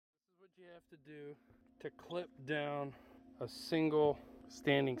you have to do to clip down a single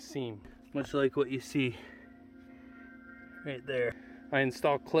standing seam, much like what you see right there. I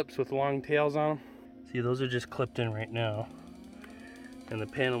install clips with long tails on them. See, those are just clipped in right now, and the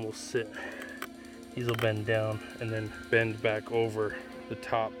panel will sit. These will bend down and then bend back over the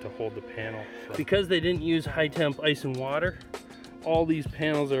top to hold the panel. So, because they didn't use high temp ice and water, all these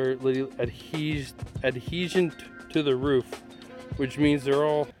panels are adhesion to the roof, which means they're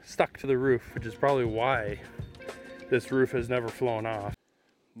all stuck to the roof, which is probably why this roof has never flown off.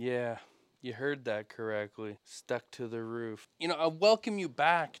 Yeah, you heard that correctly. Stuck to the roof. You know, I welcome you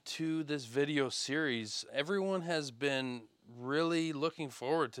back to this video series. Everyone has been really looking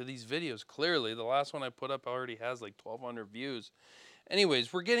forward to these videos. Clearly, the last one I put up already has like 1,200 views.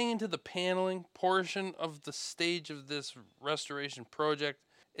 Anyways, we're getting into the paneling portion of the stage of this restoration project.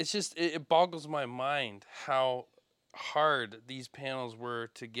 It's just, it boggles my mind how hard these panels were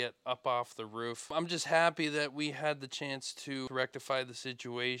to get up off the roof. I'm just happy that we had the chance to rectify the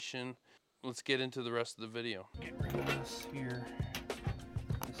situation. Let's get into the rest of the video. Get rid of this here,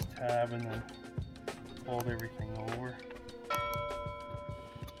 this tab, and then fold everything over.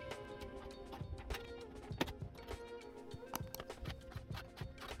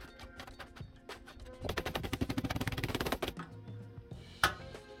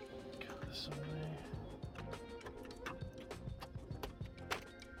 Get this away.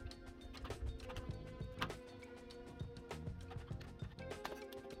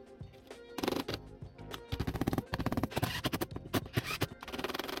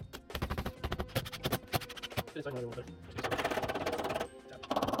 It's like another one.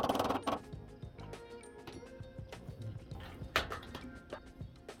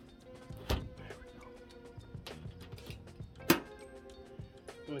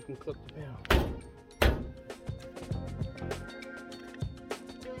 We can clip the panel.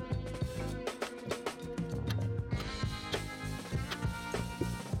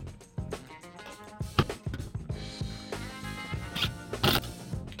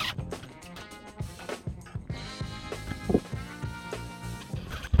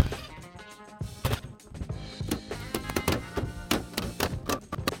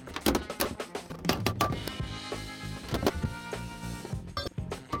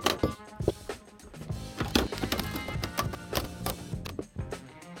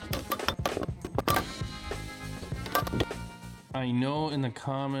 I know in the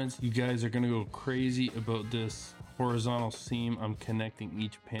comments you guys are gonna go crazy about this horizontal seam I'm connecting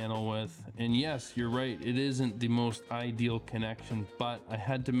each panel with, and yes, you're right, it isn't the most ideal connection, but I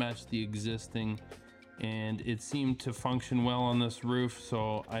had to match the existing and it seemed to function well on this roof,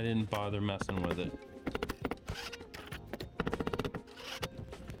 so I didn't bother messing with it.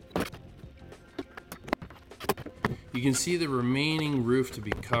 You can see the remaining roof to be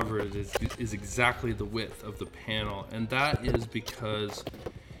covered is exactly the width of the panel, and that is because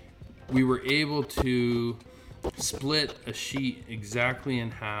we were able to split a sheet exactly in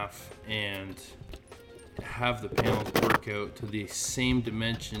half and have the panels work out to the same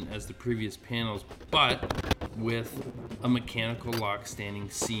dimension as the previous panels, but with a mechanical lock standing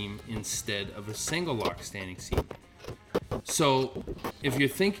seam instead of a single lock standing seam. So if you're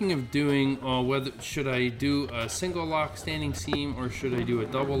thinking of doing, whether should I do a single lock standing seam or should I do a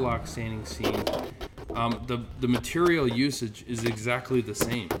double lock standing seam, the material usage is exactly the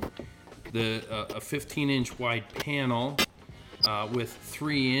same. A 15-inch wide panel with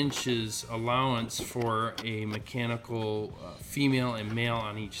 3 inches allowance for a mechanical female and male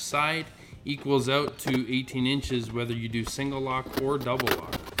on each side equals out to 18 inches whether you do single lock or double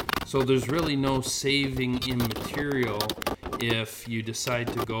lock. So there's really no saving in material if you decide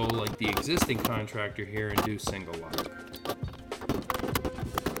to go like the existing contractor here and do single lock.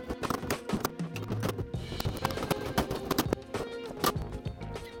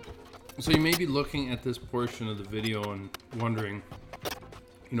 So you may be looking at this portion of the video and wondering,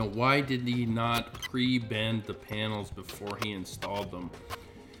 you know, why did he not pre-bend the panels before he installed them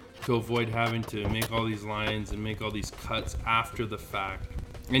to avoid having to make all these lines and make all these cuts after the fact?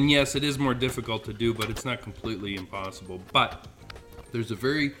 And yes, it is more difficult to do, but it's not completely impossible. But there's a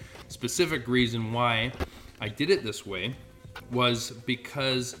very specific reason why I did it this way, was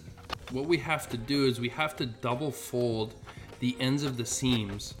because what we have to do is we have to double fold the ends of the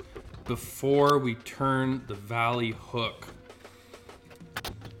seams before we turn the valley hook.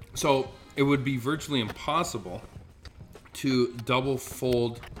 So it would be virtually impossible to double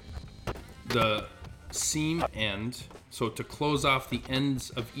fold the seam end. So to close off the ends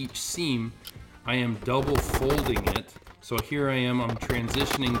of each seam, I am double folding it. So here I am, I'm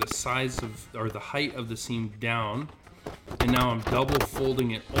transitioning the size of, or the height of the seam down and now I'm double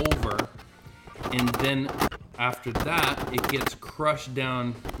folding it over, and then after that it gets crushed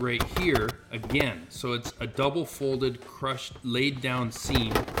down right here again. So it's a double folded, crushed, laid down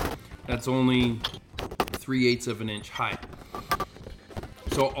seam that's only 3/8 of an inch high.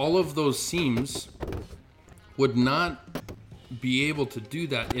 So all of those seams would not be able to do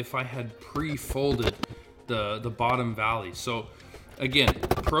that if I had pre-folded the bottom valley. So again,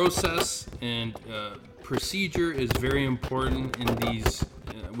 process and procedure is very important in these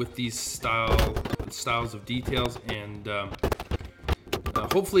with these styles of details, and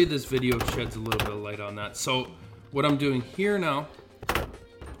hopefully this video sheds a little bit of light on that. So what I'm doing here now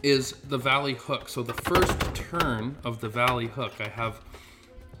is the valley hook. So the first turn of the valley hook, I have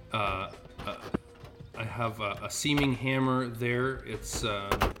a seaming hammer there. It's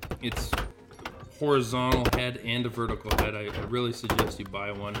horizontal head and a vertical head. I really suggest you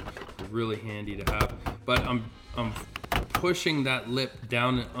buy one. It's really handy to have. But I'm pushing that lip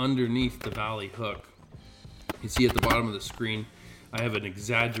down and underneath the valley hook. You see at the bottom of the screen, I have an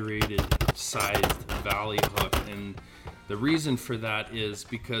exaggerated sized valley hook, and the reason for that is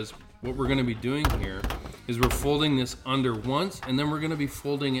because what we're going to be doing here is we're folding this under once, and then we're going to be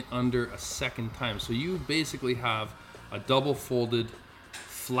folding it under a second time. So you basically have a double folded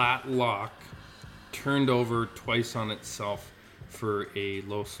flat lock turned over twice on itself for a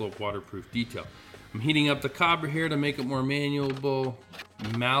low slope waterproof detail. I'm heating up the copper here to make it more malleable,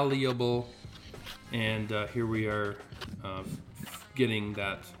 and here we are getting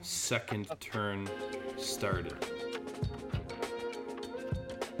that second turn started.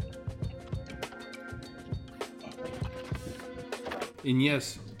 And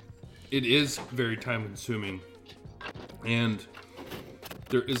yes, it is very time consuming, and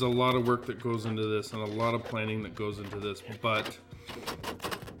there is a lot of work that goes into this and a lot of planning that goes into this. But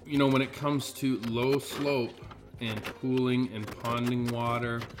you know, when it comes to low slope and pooling and ponding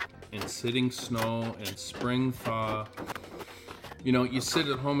water and sitting snow and spring thaw, you know, you sit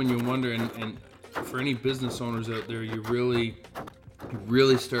at home and you wonder, and for any business owners out there, you really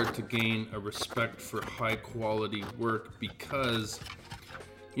start to gain a respect for high quality work, because,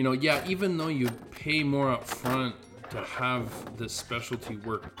 you know, yeah, even though you pay more up front to have this specialty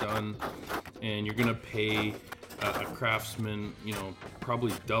work done, and you're gonna pay a craftsman, you know,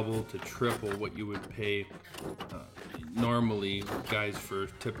 probably double to triple what you would pay normally guys for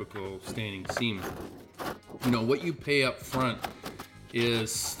typical standing seam. You know, what you pay up front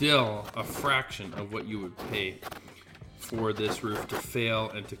is still a fraction of what you would pay for this roof to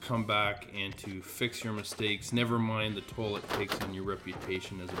fail and to come back and to fix your mistakes, never mind the toll it takes on your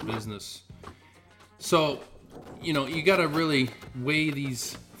reputation as a business. So, you know, you got to really weigh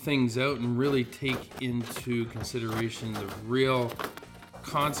these things out and really take into consideration the real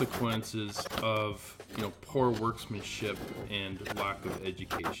consequences of, you know, poor workmanship and lack of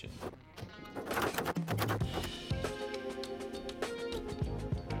education.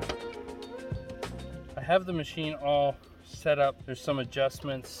 I have the machine all set up. There's some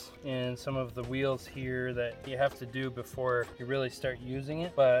adjustments in some of the wheels here that you have to do before you really start using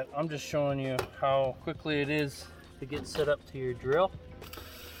it, but I'm just showing you how quickly it is to get set up to your drill.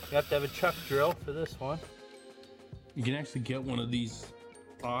 You have to have a chuck drill for this one. You can actually get one of these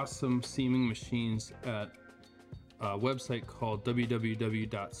awesome seaming machines at a website called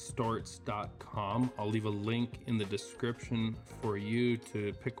www.storts.com. I'll leave a link in the description for you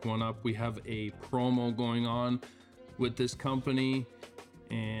to pick one up. We have a promo going on with this company,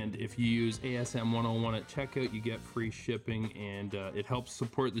 and if you use ASM 101 at checkout, you get free shipping, and it helps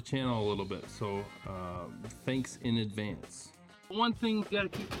support the channel a little bit, so thanks in advance. One thing you gotta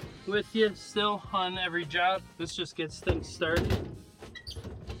keep with you still on every job, this just gets things started.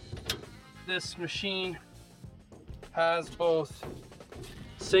 This machine has both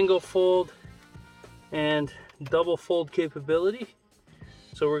single fold and double fold capability,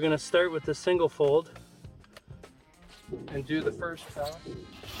 so we're gonna start with the single fold and do the first pass.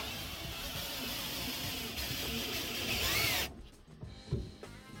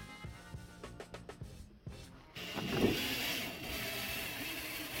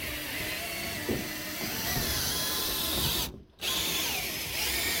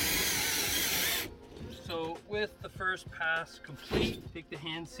 So with the first pass complete, take the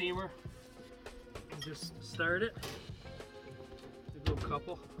hand seamer and just start it. Go a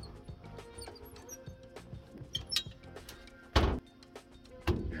couple.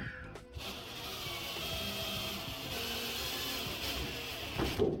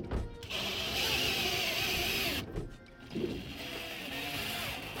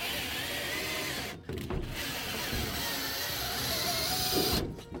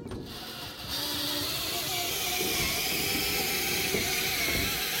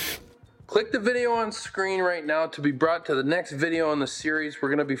 Click the video on screen right now to be brought to the next video in the series. We're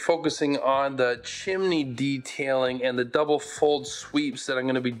going to be focusing on the chimney detailing and the double fold sweeps that I'm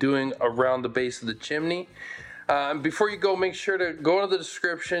going to be doing around the base of the chimney. Before you go, make sure to go into the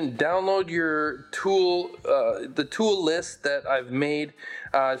description, download your tool, the tool list that I've made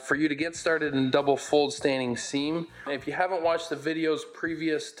for you to get started in double fold standing seam. If you haven't watched the videos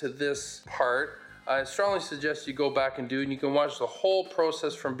previous to this part, I strongly suggest you go back and do it, and you can watch the whole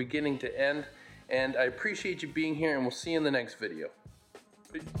process from beginning to end. And I appreciate you being here, and we'll see you in the next video.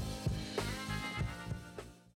 Peace.